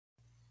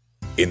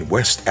In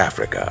West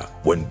Africa,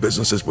 when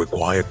businesses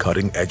require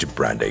cutting-edge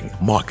branding,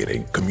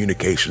 marketing,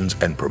 communications,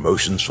 and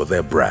promotions for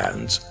their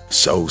brands,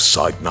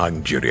 SoulSight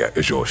Nigeria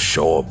is your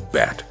sure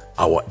bet.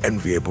 Our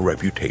enviable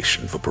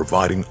reputation for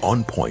providing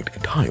on-point,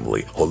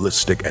 timely,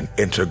 holistic, and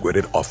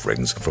integrated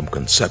offerings from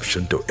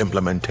conception to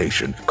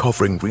implementation,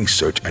 covering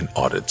research and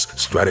audits,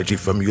 strategy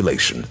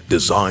formulation,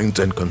 designs,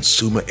 and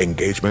consumer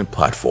engagement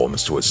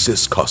platforms to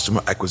assist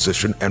customer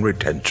acquisition and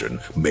retention,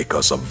 make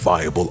us a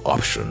viable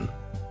option.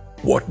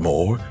 What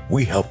more,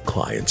 we help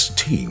clients'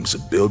 teams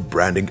build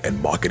branding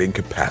and marketing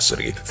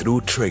capacity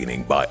through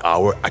training by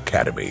our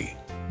academy.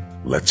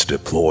 Let's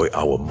deploy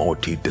our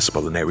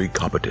multidisciplinary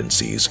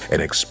competencies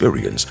and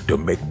experience to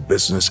make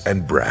business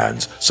and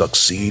brands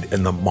succeed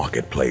in the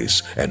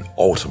marketplace and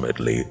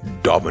ultimately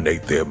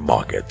dominate their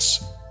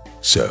markets.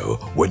 So,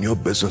 when your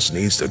business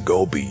needs to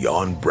go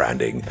beyond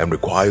branding and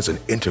requires an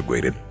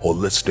integrated,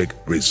 holistic,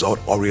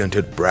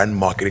 result-oriented brand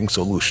marketing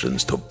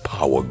solutions to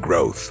power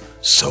growth,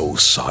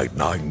 SoulSight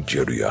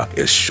Nigeria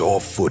is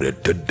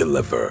sure-footed to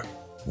deliver.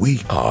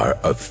 We are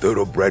a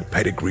thoroughbred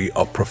pedigree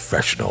of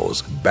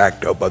professionals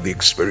backed up by the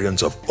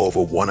experience of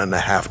over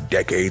 1.5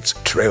 decades,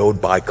 trailed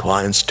by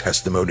clients'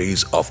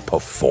 testimonies of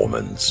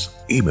performance.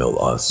 Email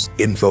us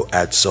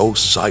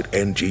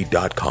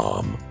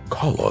info@soulsightng.com.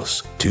 Call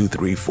us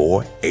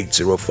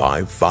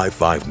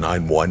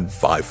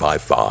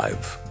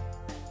 234-805-5591-555.